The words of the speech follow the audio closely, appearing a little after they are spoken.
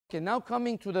Okay, now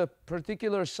coming to the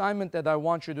particular assignment that I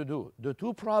want you to do. The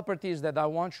two properties that I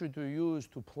want you to use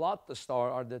to plot the star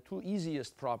are the two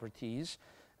easiest properties,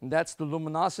 and that's the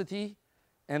luminosity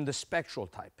and the spectral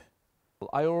type.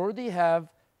 I already have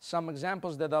some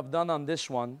examples that I've done on this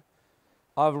one.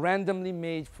 I've randomly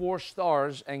made 4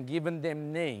 stars and given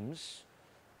them names: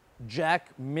 Jack,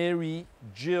 Mary,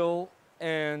 Jill,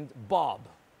 and Bob.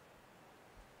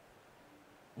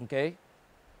 Okay?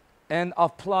 And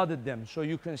I've plotted them so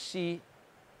you can see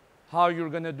how you're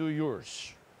going to do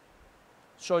yours.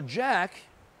 So Jack,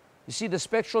 you see the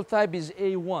spectral type is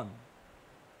A1.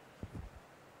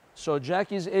 So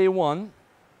Jack is A1.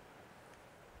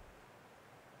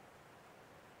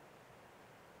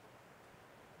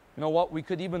 You know what? We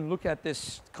could even look at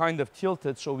this kind of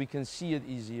tilted so we can see it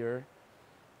easier.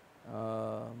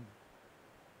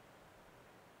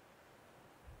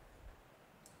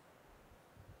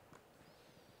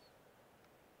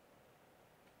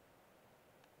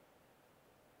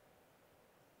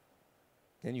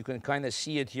 Then you can kind of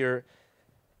see it here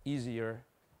easier.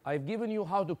 I've given you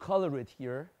how to color it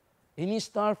here. Any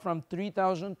star from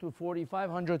 3000 to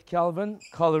 4500 Kelvin,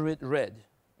 color it red.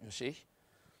 You see?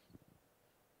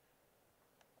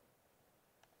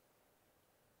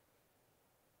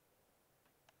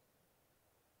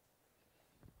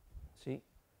 See?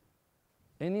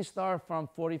 Any star from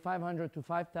 4500 to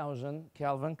 5000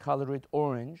 Kelvin, color it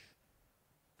orange.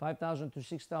 5,000 to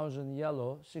 6,000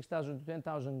 yellow, 6,000 to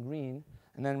 10,000 green,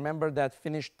 and then remember that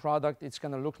finished product, it's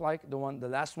going to look like the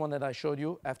last one that I showed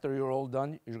you. After you're all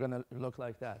done, you're going to look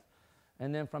like that.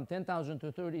 And then from 10,000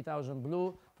 to 30,000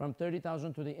 blue, from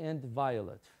 30,000 to the end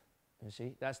violet. You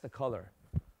see, that's the color.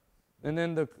 And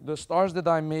then the stars that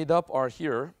I made up are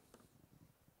here.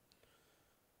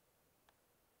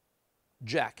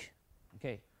 Jack.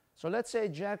 Okay, so let's say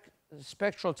Jack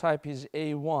spectral type is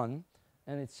A1.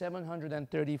 And it's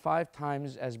 735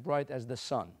 times as bright as the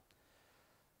sun.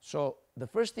 So the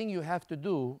first thing you have to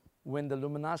do when the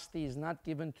luminosity is not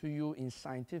given to you in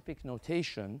scientific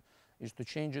notation is to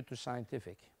change it to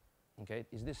scientific. Okay,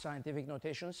 is this scientific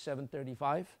notation,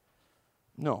 735?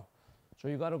 No. So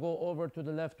you got to go over to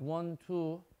the left 1,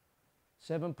 2,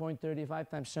 7.35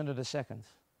 times 10 to the second.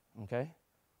 Okay,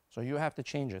 so you have to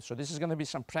change it. So this is going to be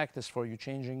some practice for you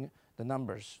changing the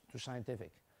numbers to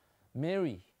scientific.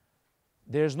 Mary.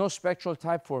 There's no spectral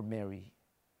type for Mary.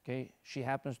 Okay, she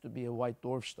happens to be a white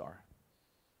dwarf star.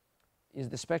 Is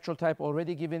the spectral type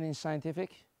already given in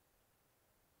scientific?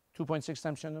 2.6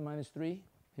 times 10 to the minus 3?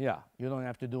 Yeah, you don't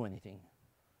have to do anything.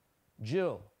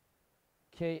 Jill,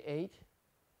 K8,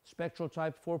 spectral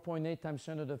type 4.8 times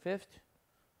 10 to the 5th.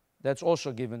 That's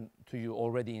also given to you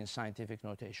already in scientific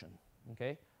notation.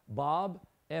 Okay, Bob,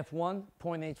 F1,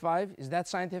 0.85. Is that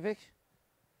scientific?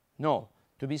 No.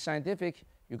 To be scientific,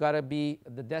 you got to be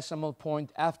the decimal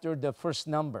point after the first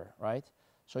number, right?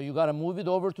 So you got to move it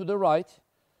over to the right.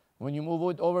 When you move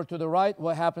it over to the right,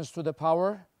 what happens to the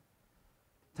power?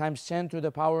 Times 10 to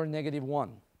the power negative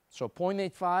 1. So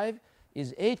 0.85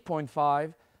 is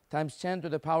 8.5 times 10 to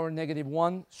the power negative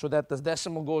 1, so that the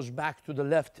decimal goes back to the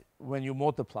left when you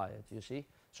multiply it, you see?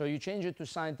 So you change it to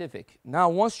scientific. Now,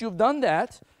 once you've done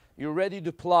that, you're ready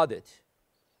to plot it.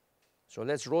 So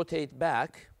let's rotate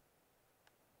back.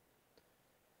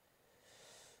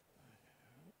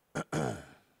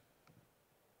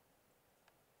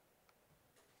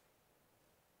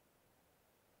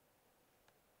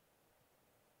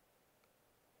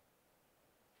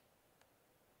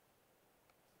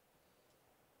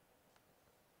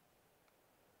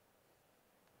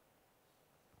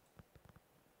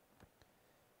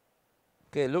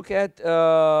 Okay, look at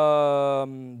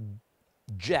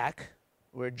Jack,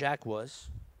 where Jack was.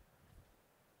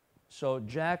 So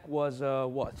Jack was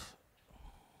what?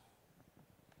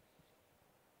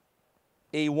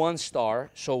 A1 star.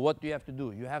 So what do you have to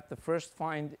do? You have to first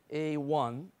find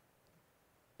A1,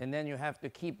 and then you have to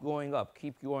keep going up,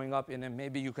 and then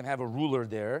maybe you can have a ruler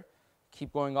there.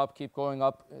 Keep going up,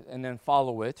 and then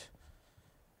follow it.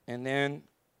 And then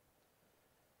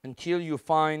until you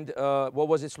find, what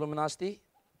was its luminosity?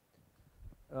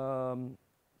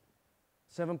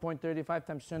 7.35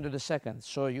 times 10 to the second.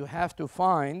 So you have to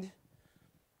find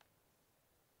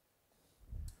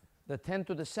the 10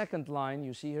 to the second line,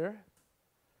 you see here.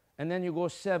 And then you go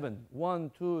 7.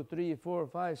 1, 2, 3, 4,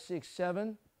 5, 6,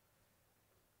 7.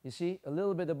 You see, a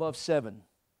little bit above 7.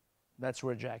 That's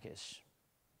where Jack is.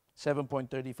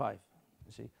 7.35.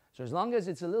 You see. So as long as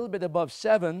it's a little bit above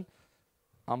 7,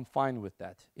 I'm fine with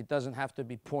that. It doesn't have to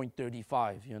be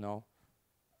 0.35, you know.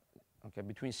 Okay,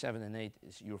 between 7 and 8,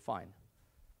 you're fine.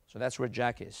 So that's where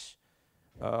Jack is.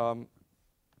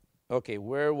 Okay,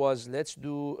 let's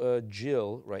do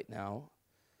Jill right now.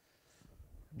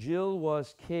 Jill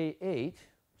was K8.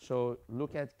 So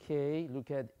look at K, look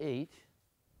at 8.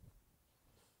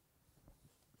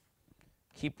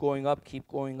 Keep going up, keep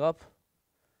going up.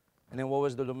 And then what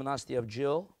was the luminosity of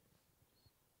Jill?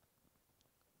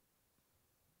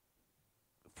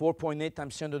 4.8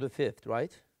 times 10 to the 5th,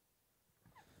 right?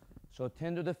 So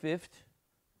 10 to the 5th,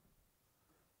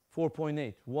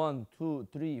 4.8. 1, 2,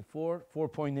 3, 4,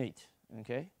 4.8.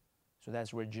 Okay? So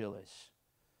that's where Jill is.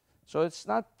 So it's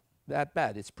not that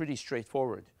bad. It's pretty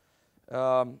straightforward.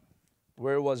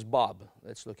 Where was Bob?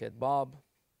 Let's look at Bob.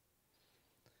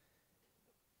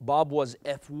 Bob was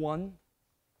F1,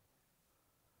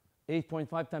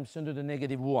 8.5 times 10 to the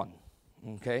negative 1.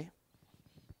 Okay?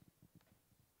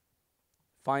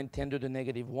 Find 10 to the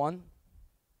negative 1.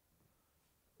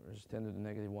 Where's 10 to the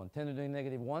negative 1? 10 to the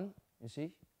negative 1, you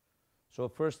see? So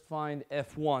first find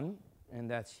F1, and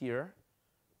that's here.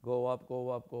 Go up, go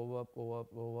up, go up, go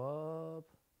up, go up.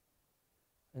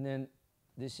 And then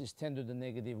this is 10 to the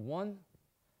negative 1.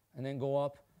 And then go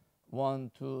up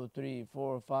 1, 2, 3,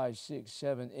 4, 5, 6,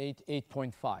 7, 8,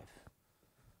 8.5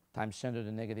 times 10 to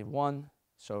the negative 1.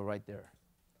 So right there.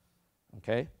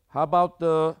 Okay? How about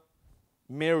the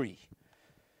Mary?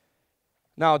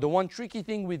 Now, the one tricky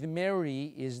thing with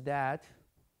Mary is that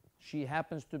she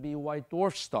happens to be a white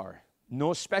dwarf star,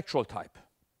 no spectral type.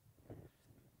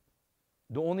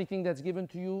 The only thing that's given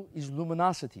to you is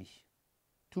luminosity,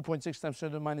 2.6 times 10 to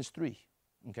the minus 3.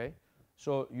 Okay?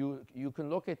 So you can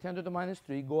locate 10 to the minus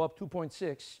 3, go up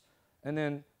 2.6, and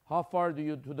then how far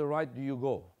to the right do you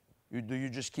go? Do you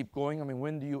just keep going? I mean,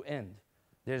 when do you end?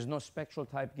 There's no spectral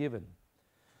type given.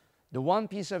 The one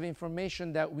piece of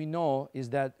information that we know is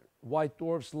that white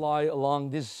dwarfs lie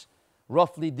along this,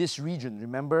 roughly this region.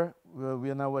 Remember,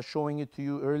 when I was showing it to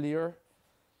you earlier?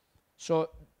 So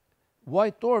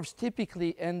white dwarfs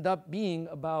typically end up being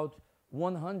about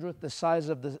 1/100th the size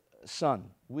of the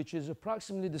sun, which is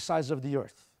approximately the size of the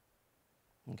Earth.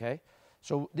 Okay?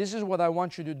 So this is what I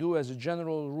want you to do as a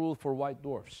general rule for white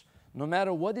dwarfs. No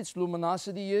matter what its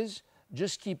luminosity is,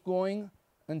 just keep going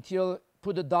until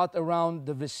put a dot around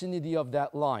the vicinity of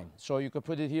that line. So you could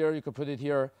put it here, you could put it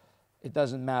here. It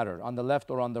doesn't matter, on the left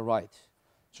or on the right.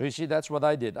 So you see, that's what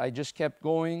I did. I just kept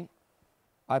going.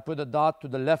 I put a dot to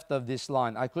the left of this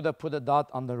line. I could have put a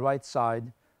dot on the right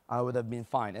side. I would have been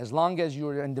fine, as long as you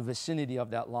were in the vicinity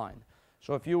of that line.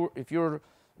 So if your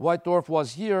white dwarf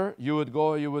was here, you would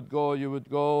go, you would go, you would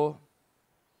go.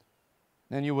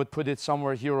 Then you would put it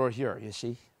somewhere here or here, you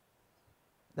see?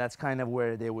 That's kind of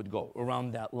where they would go,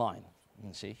 around that line,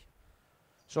 you see?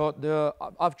 So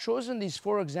I've chosen these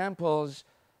 4 examples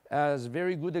as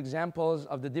very good examples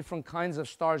of the different kinds of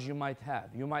stars you might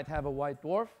have. You might have a white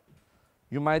dwarf.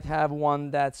 You might have one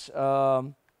that's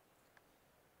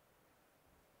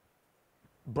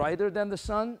brighter than the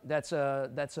sun. That's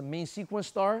a main sequence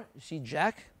star. You see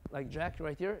Jack, like Jack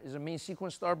right here, is a main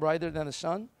sequence star brighter than the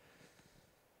sun.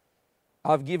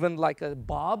 I've given like a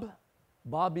Bob.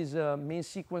 Bob is a main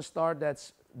sequence star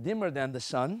that's dimmer than the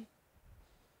sun.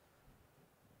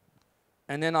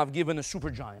 And then I've given a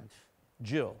supergiant,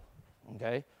 Jill,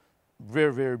 okay?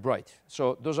 Very, very bright.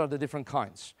 So those are the different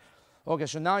kinds. Okay,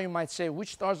 so now you might say,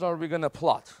 which stars are we going to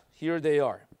plot? Here they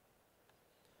are.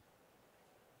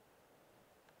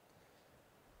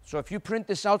 So if you print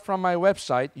this out from my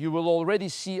website, you will already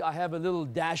see I have a little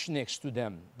dash next to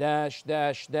them. Dash,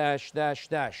 dash, dash, dash,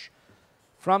 dash.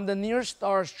 From the near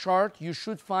stars chart, you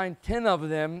should find 10 of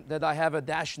them that I have a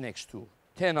dash next to.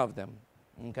 10 of them,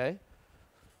 okay?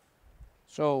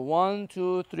 So 1,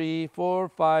 2, 3, 4,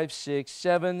 5, 6,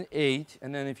 7, 8.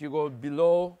 And then if you go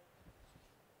below,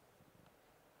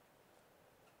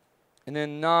 and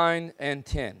then 9 and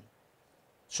 10.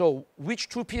 So which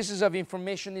 2 pieces of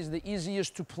information is the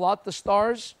easiest to plot the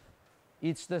stars?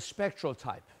 It's the spectral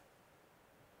type.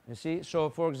 You see? So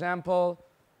for example,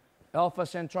 Alpha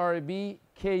Centauri B,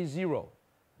 K0.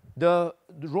 The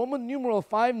Roman numeral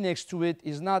 5 next to it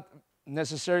is not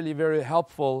necessarily very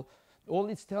helpful. All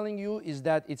it's telling you is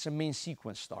that it's a main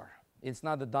sequence star. It's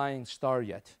not a dying star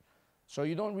yet. So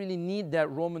you don't really need that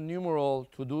Roman numeral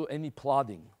to do any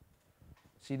plotting.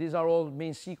 See, these are all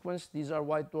main sequence. These are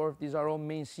white dwarf. These are all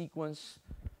main sequence.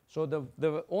 So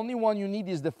the only one you need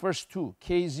is the first 2,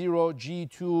 K0,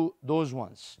 G2, those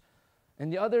ones.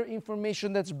 And the other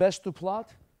information that's best to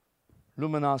plot,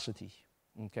 luminosity,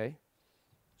 okay?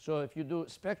 So if you do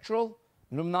spectral,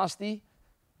 luminosity,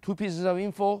 2 pieces of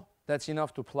info, that's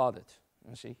enough to plot it,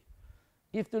 you see?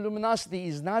 If the luminosity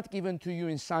is not given to you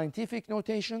in scientific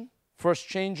notation, first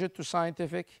change it to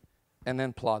scientific, and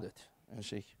then plot it, you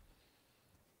see?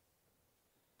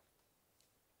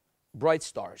 Bright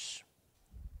stars.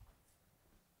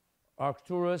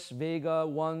 Arcturus, Vega,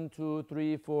 1, 2,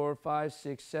 3, 4, 5,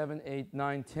 6, 7, 8,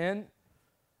 9, 10.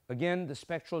 Again, the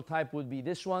spectral type would be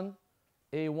this one,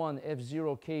 A1,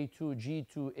 F0, K2,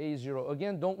 G2, A0.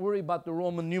 Again, don't worry about the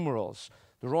Roman numerals.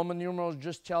 The Roman numerals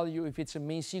just tell you if it's a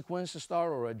main sequence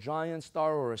star or a giant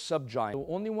star or a subgiant. The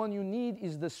only one you need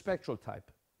is the spectral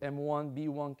type, M1,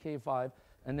 B1, K5,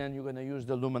 and then you're going to use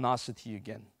the luminosity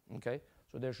again, okay?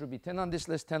 So there should be 10 on this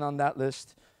list, 10 on that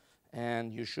list,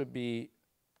 and you should be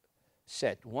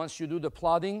set. Once you do the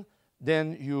plotting,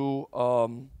 then you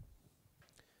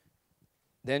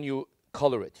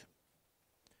color it.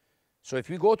 So if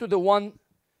we go to the one,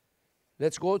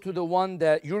 let's go to the one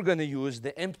that you're going to use,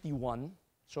 the empty one.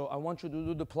 So I want you to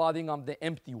do the plotting on the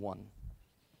empty one.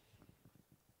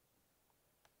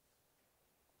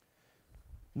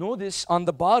 Notice on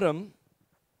the bottom,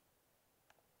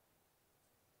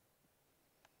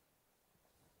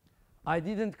 I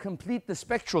didn't complete the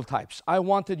spectral types. I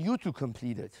wanted you to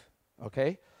complete it,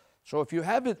 okay? So if you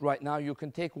have it right now, you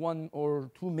can take 1 or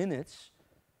 2 minutes.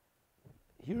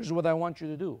 Here's what I want you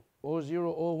to do. O0,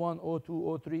 O1, O2,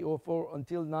 O3, O4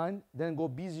 until 9. Then go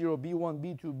B0, B1,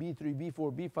 B2, B3,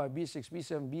 B4, B5, B6,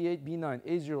 B7, B8, B9,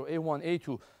 A0, A1,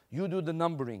 A2. You do the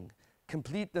numbering.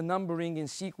 Complete the numbering in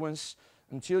sequence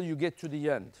until you get to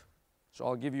the end. So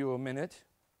I'll give you a minute.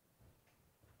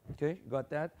 Okay,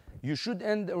 got that? You should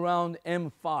end around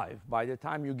M5 by the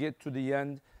time you get to the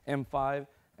end, M5,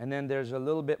 and then there's a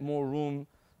little bit more room.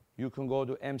 You can go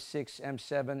to M6,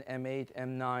 M7, M8,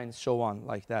 M9, so on,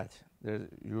 like that.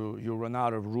 You run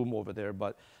out of room over there,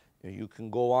 but you can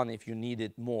go on if you need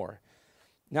it more.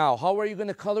 Now, how are you going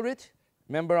to color it?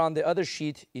 Remember on the other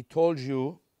sheet, it told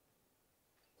you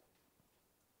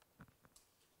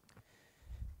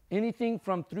anything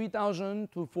from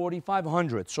 3,000 to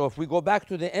 4,500. So if we go back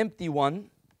to the empty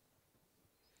one,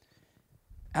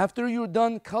 after you're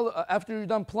done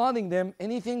plotting them,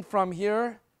 anything from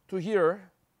here to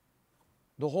here,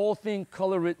 the whole thing,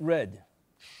 color it red.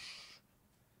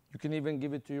 You can even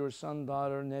give it to your son,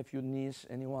 daughter, nephew, niece,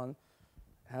 anyone.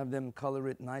 Have them color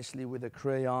it nicely with a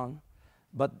crayon.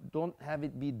 But don't have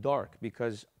it be dark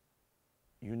because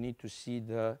you need to see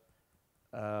the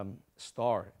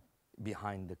star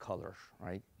behind the color,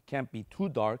 right? It can't be too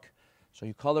dark. So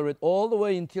you color it all the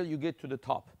way until you get to the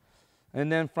top.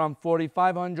 And then from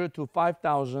 4,500 to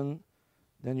 5,000,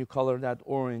 then you color that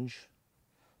orange.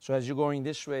 So as you're going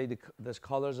this way, the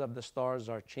colors of the stars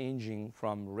are changing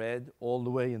from red all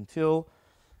the way until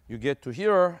you get to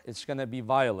here, it's going to be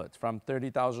violet. From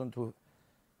 30,000 to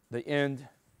the end,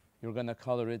 you're going to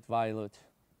color it violet.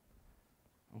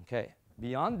 Okay.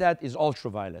 Beyond that is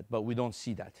ultraviolet, but we don't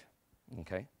see that.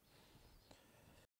 Okay.